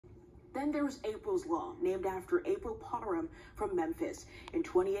Then there's April's Law, named after April Parham from Memphis. In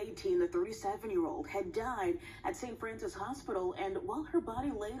 2018, the 37-year-old had died at St. Francis Hospital, and while her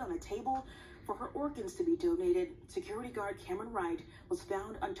body laid on a table for her organs to be donated, security guard Cameron Wright was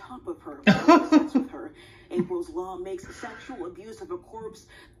found on top of her, having sex with her. April's Law makes sexual abuse of a corpse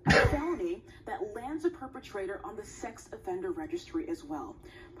a felony that lands a perpetrator on the sex offender registry as well.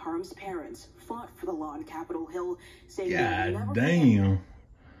 Parham's parents fought for the law on Capitol Hill, saying God damn.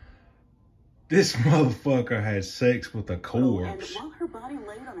 This motherfucker had sex with a corpse.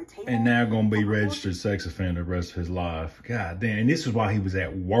 And now gonna be registered sex offender the rest of his life. God damn. And this is why he was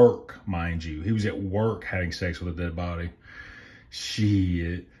at work, mind you. He was at work having sex with a dead body.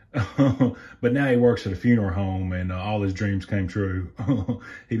 Shit. But now he works at a funeral home and all his dreams came true.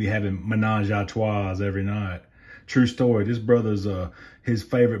 He be having menage a trois every night. True story. This brother's, his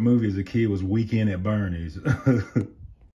favorite movie as a kid was Weekend at Bernie's.